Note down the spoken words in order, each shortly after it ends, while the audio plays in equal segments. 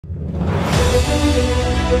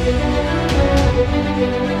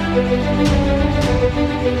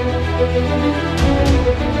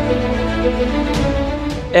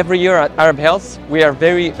Every year at Arab Health, we are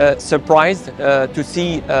very surprised to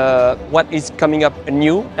see what is coming up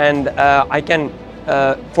new, and I can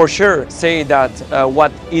for sure say that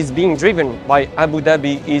what is being driven by Abu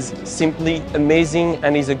Dhabi is simply amazing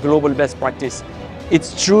and is a global best practice.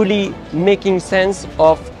 It's truly making sense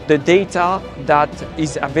of the data that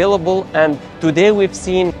is available, and today we've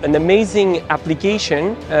seen an amazing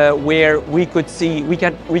application where we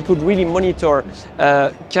could really monitor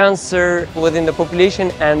cancer within the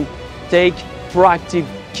population and take proactive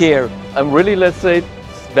care. I'm really, let's say,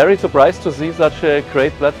 very surprised to see such a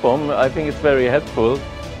great platform. I think it's very helpful,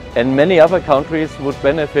 and many other countries would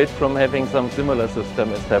benefit from having some similar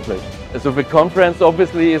system established. So the conference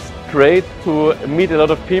obviously is great to meet a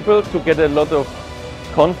lot of people, to get a lot of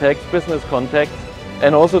contacts, business contacts,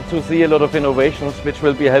 and also to see a lot of innovations which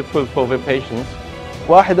will be helpful for the patients.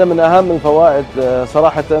 واحدة من أهم الفوائد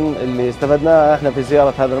صراحة اللي استفدناها احنا في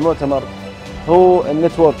زيارة هذا المؤتمر هو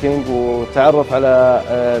النتوركينج والتعرف على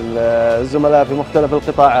الزملاء في مختلف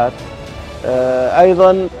القطاعات.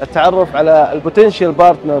 أيضا التعرف على البوتنشال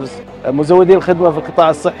بارتنرز مزودي الخدمة في القطاع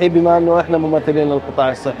الصحي بما أنه احنا ممثلين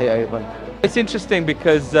للقطاع الصحي أيضا. It's interesting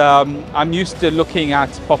because I'm used to looking at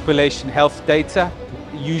population health data,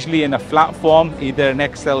 usually in a flat form, either an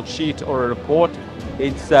Excel sheet or a report.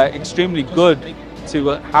 It's extremely good to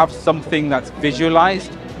have something that's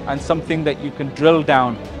visualized and something that you can drill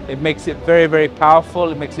down. It makes it very, very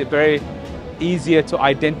powerful. It makes it very easier to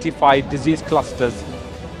identify disease clusters.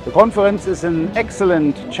 The conference is an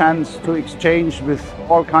excellent chance to exchange with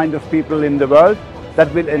all kinds of people in the world.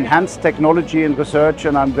 That will enhance technology and research,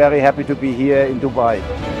 and I'm very happy to be here in Dubai.